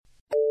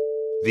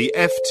The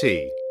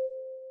FT.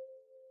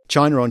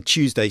 China on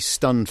Tuesday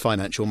stunned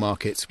financial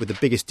markets with the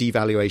biggest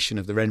devaluation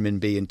of the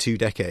renminbi in 2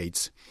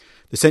 decades.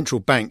 The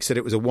central bank said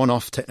it was a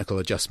one-off technical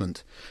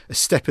adjustment, a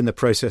step in the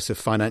process of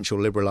financial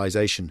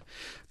liberalisation.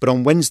 But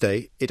on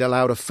Wednesday, it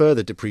allowed a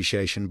further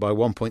depreciation by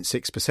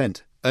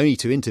 1.6%, only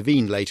to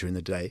intervene later in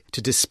the day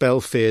to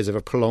dispel fears of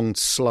a prolonged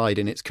slide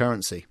in its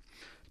currency.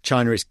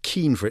 China is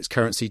keen for its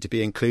currency to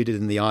be included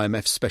in the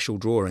IMF's special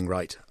drawing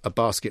right, a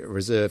basket of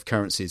reserve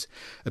currencies,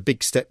 a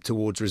big step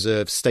towards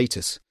reserve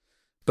status.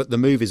 But the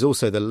move is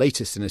also the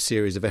latest in a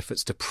series of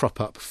efforts to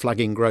prop up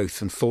flagging growth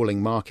and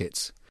falling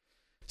markets.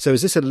 So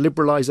is this a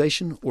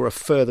liberalisation or a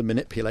further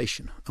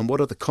manipulation? And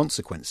what are the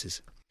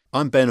consequences?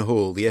 I'm Ben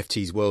Hall, the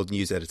FT's World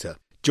News Editor.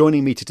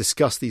 Joining me to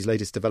discuss these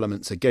latest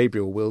developments are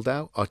Gabriel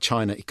Wildau, our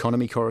China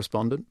economy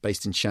correspondent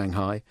based in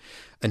Shanghai,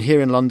 and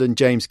here in London,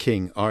 James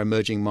King, our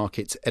emerging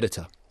markets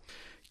editor.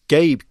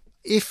 Gabe,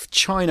 if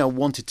China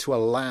wanted to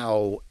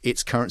allow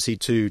its currency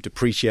to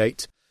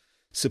depreciate,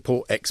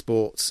 support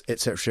exports,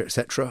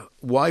 etc.,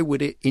 why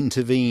would it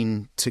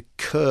intervene to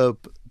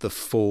curb the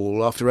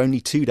fall after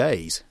only 2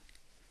 days?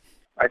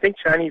 I think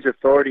Chinese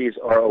authorities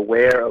are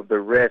aware of the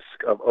risk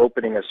of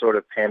opening a sort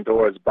of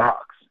Pandora's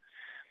box.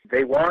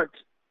 They want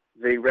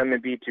the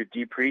renminbi to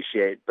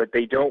depreciate, but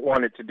they don't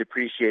want it to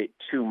depreciate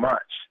too much.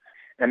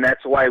 And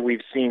that's why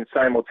we've seen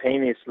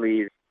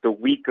simultaneously the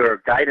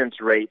weaker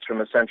guidance rates from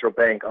the central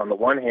bank on the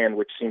one hand,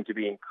 which seem to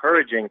be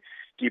encouraging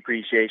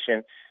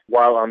depreciation,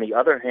 while on the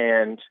other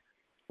hand,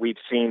 we've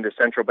seen the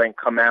central bank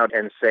come out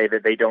and say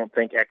that they don't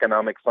think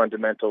economic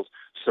fundamentals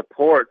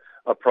support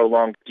a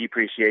prolonged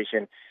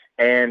depreciation.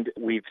 And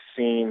we've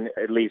seen,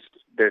 at least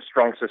there's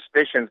strong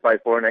suspicions by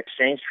foreign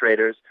exchange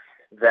traders,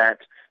 that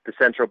the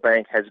central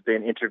bank has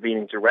been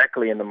intervening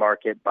directly in the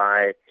market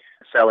by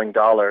selling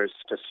dollars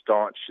to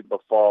staunch the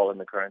fall in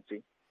the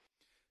currency.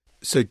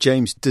 So,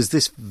 James, does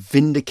this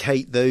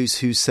vindicate those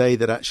who say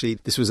that actually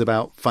this was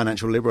about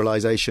financial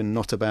liberalisation,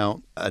 not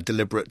about a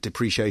deliberate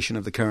depreciation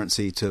of the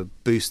currency to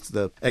boost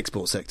the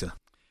export sector?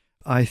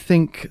 I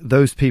think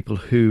those people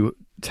who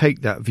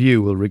take that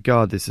view will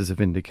regard this as a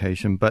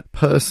vindication, but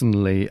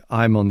personally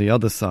I'm on the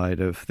other side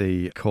of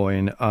the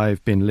coin.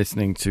 I've been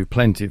listening to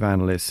plenty of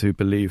analysts who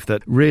believe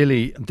that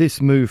really this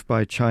move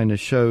by China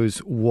shows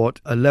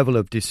what a level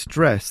of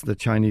distress the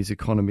Chinese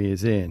economy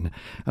is in.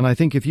 And I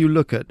think if you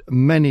look at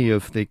many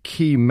of the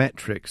key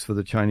metrics for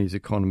the Chinese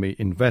economy,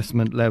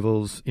 investment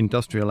levels,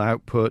 industrial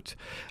output,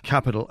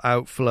 capital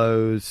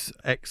outflows,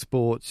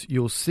 exports,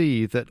 you'll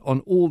see that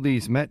on all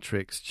these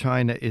metrics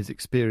China is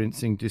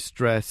experiencing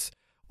distress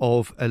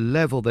of a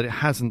level that it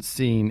hasn't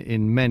seen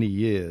in many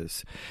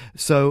years.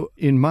 So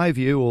in my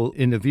view, or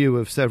in the view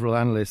of several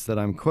analysts that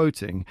I'm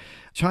quoting,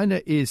 China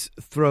is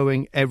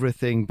throwing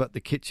everything but the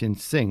kitchen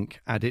sink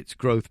at its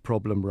growth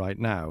problem right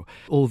now.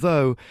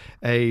 Although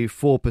a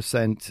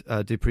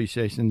 4%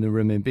 depreciation in the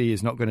renminbi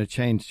is not going to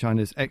change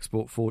China's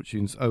export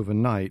fortunes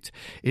overnight,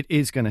 it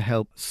is going to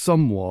help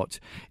somewhat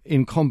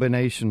in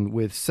combination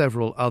with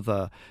several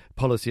other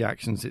policy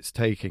actions it's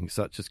taking,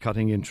 such as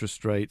cutting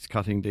interest rates,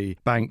 cutting the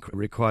bank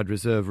required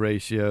reserve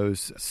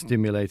ratios,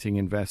 stimulating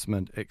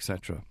investment,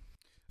 etc.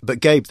 But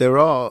Gabe, there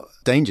are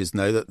dangers,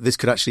 though, that this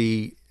could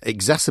actually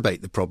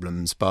exacerbate the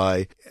problems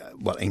by,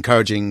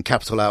 encouraging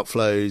capital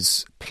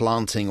outflows,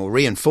 planting or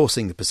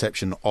reinforcing the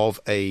perception of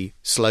a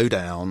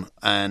slowdown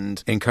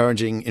and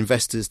encouraging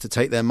investors to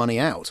take their money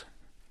out.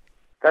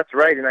 That's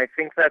right, and I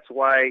think that's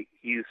why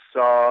you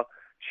saw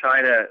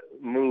China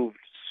move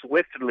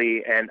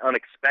swiftly and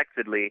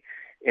unexpectedly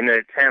in an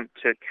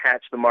attempt to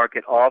catch the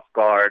market off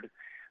guard.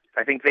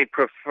 I think they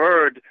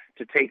preferred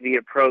to take the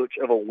approach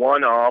of a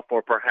one-off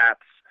or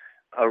perhaps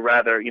a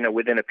rather,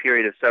 within a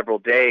period of several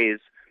days,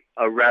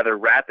 a rather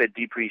rapid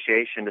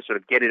depreciation to sort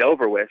of get it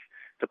over with,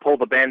 to pull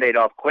the Band-Aid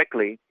off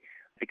quickly,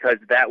 because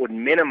that would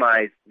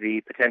minimize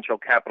the potential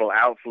capital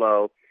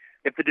outflow.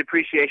 If the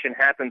depreciation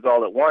happens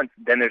all at once,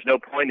 then there's no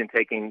point in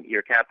taking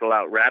your capital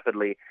out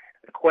rapidly.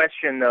 The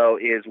question, though,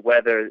 is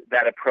whether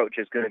that approach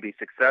is going to be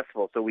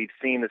successful. So we've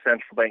seen the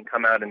central bank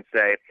come out and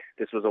say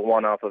this was a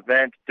one-off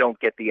event. Don't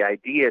get the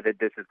idea that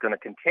this is going to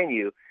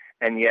continue.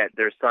 And yet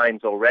there's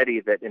signs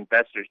already that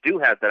investors do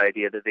have that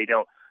idea, that they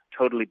don't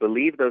totally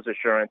believe those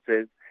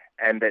assurances,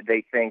 and that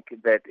they think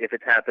that if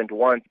it's happened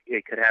once,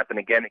 it could happen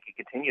again, it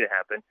could continue to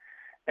happen.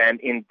 And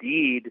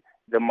indeed,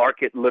 the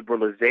market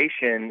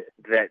liberalization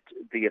that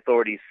the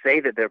authorities say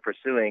that they're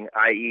pursuing,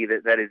 i.e.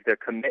 that is their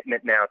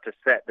commitment now to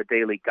set the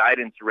daily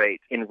guidance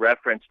rate in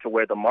reference to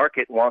where the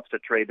market wants to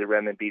trade the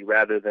renminbi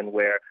rather than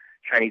where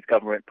Chinese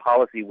government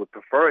policy would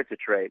prefer it to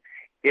trade.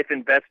 If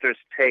investors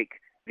take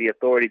the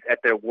authorities at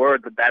their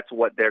word that that's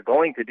what they're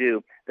going to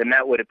do, then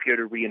that would appear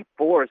to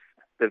reinforce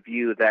the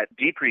view that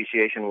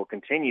depreciation will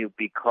continue,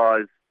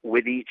 because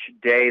with each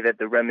day that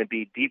the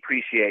renminbi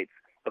depreciates,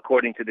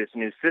 according to this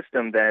new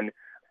system, then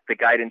the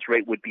guidance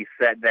rate would be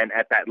set then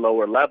at that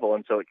lower level.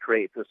 And so it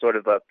creates a sort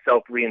of a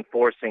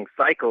self-reinforcing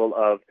cycle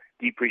of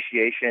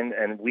depreciation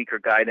and weaker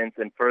guidance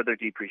and further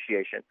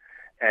depreciation.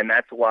 And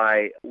that's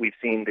why we've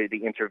seen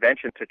the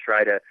intervention to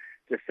try to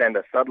send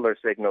a subtler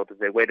signal to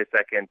say, wait a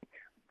second,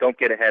 don't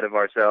get ahead of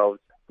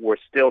ourselves. We're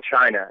still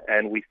China,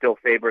 and we still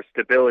favor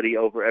stability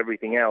over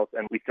everything else,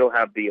 and we still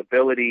have the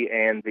ability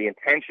and the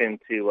intention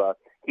to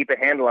keep a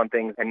handle on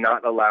things and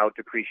not allow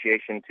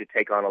depreciation to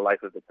take on a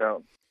life of its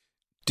own.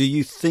 Do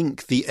you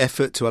think the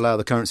effort to allow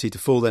the currency to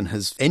fall then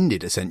has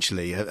ended,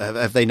 essentially?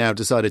 Have they now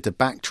decided to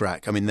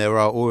backtrack? I mean, there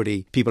are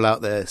already people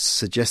out there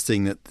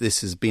suggesting that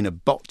this has been a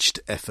botched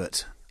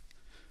effort.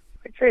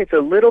 I'd say it's a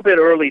little bit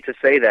early to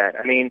say that.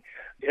 I mean,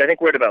 I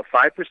think we're at about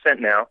 5%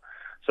 now.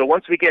 So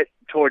once we get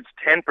towards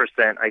 10%,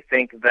 I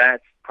think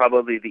that's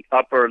probably the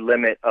upper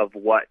limit of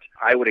what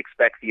I would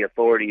expect the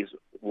authorities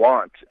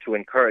want to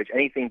encourage.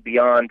 Anything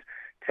beyond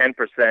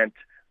 10%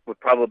 would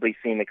probably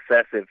seem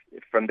excessive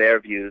from their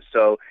views.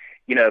 So,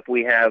 if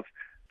we have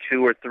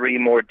 2 or 3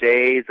 more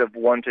days of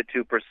 1 to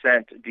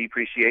 2%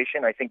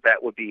 depreciation, I think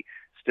that would be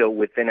still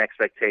within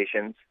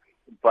expectations.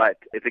 But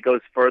if it goes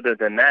further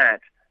than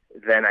that,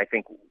 then I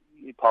think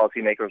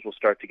policymakers will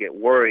start to get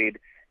worried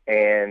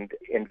and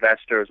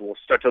investors will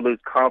start to lose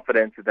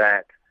confidence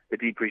that the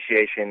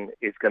depreciation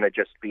is going to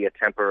just be a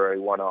temporary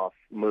one-off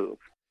move.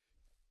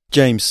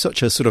 James,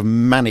 such a sort of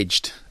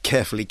managed,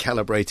 carefully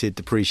calibrated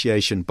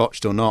depreciation,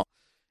 botched or not,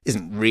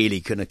 isn't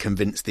really going to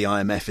convince the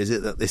IMF, is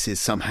it, that this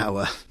is somehow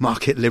a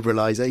market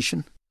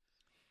liberalisation?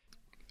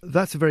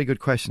 That's a very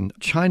good question.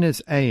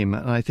 China's aim,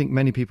 and I think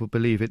many people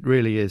believe it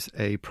really is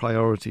a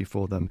priority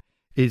for them,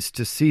 is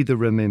to see the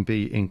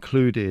renminbi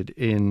included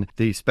in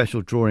the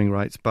special drawing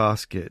rights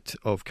basket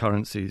of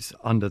currencies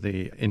under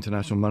the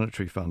International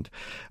Monetary Fund.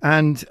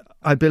 And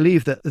I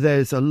believe that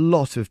there's a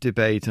lot of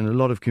debate and a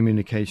lot of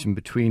communication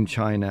between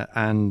China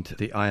and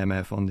the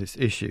IMF on this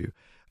issue.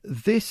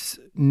 This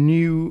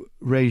new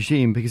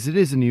regime, because it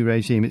is a new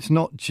regime, it's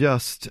not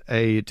just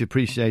a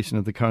depreciation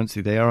of the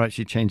currency. They are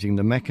actually changing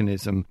the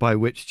mechanism by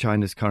which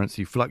China's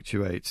currency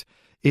fluctuates.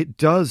 It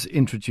does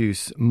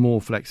introduce more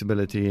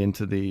flexibility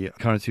into the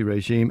currency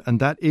regime,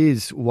 and that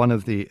is one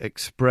of the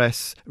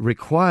express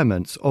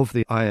requirements of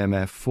the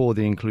IMF for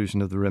the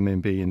inclusion of the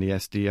renminbi in the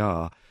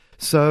SDR.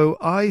 So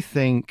I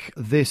think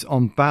this,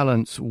 on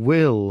balance,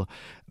 will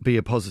be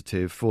a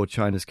positive for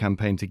China's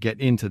campaign to get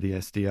into the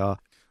SDR.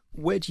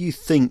 Where do you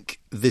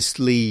think this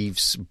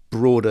leaves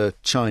broader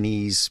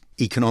Chinese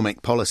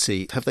economic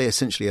policy? Have they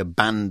essentially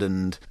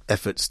abandoned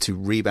efforts to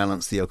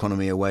rebalance the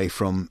economy away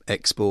from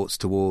exports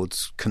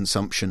towards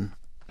consumption?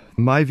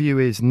 My view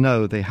is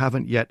no, they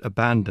haven't yet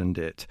abandoned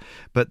it,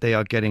 but they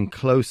are getting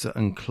closer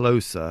and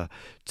closer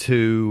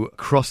to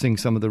crossing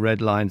some of the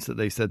red lines that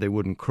they said they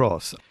wouldn't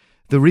cross.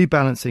 The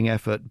rebalancing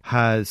effort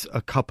has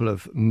a couple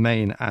of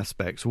main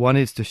aspects. One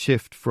is to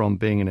shift from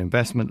being an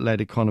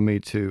investment-led economy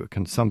to a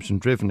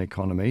consumption-driven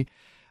economy.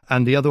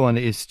 And the other one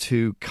is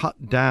to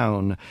cut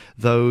down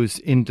those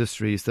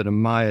industries that are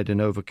mired in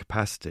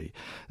overcapacity.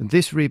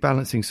 This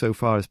rebalancing so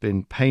far has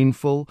been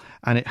painful,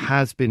 and it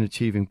has been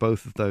achieving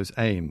both of those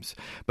aims.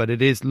 But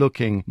it is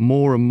looking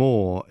more and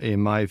more,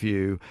 in my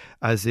view,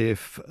 as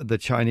if the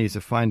Chinese are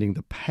finding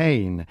the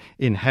pain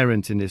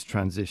inherent in this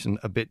transition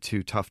a bit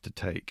too tough to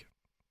take.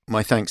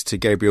 My thanks to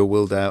Gabriel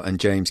Wildow and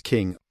James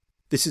King.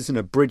 This is an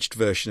abridged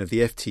version of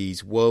the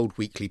FT's World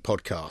Weekly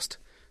podcast.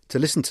 To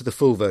listen to the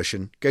full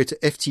version, go to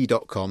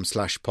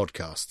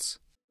ft.com/podcasts.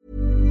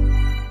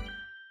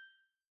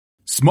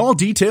 Small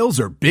details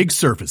are big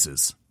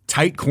surfaces.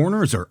 Tight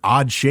corners are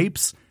odd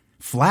shapes.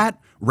 Flat,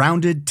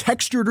 rounded,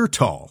 textured, or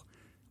tall.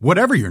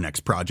 Whatever your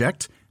next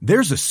project,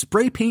 there's a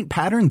spray paint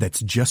pattern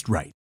that's just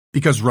right.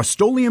 Because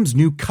Rust-Oleum's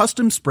new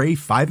Custom Spray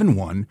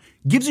 5-in-1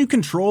 gives you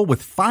control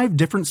with 5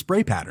 different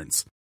spray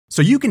patterns.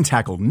 So you can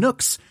tackle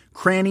nooks,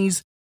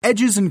 crannies,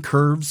 edges, and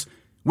curves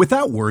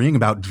without worrying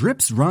about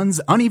drips,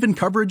 runs, uneven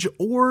coverage,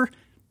 or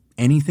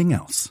anything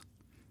else.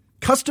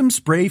 Custom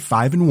Spray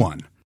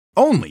 5-in-1.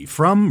 Only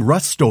from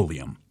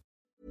Rust-Oleum.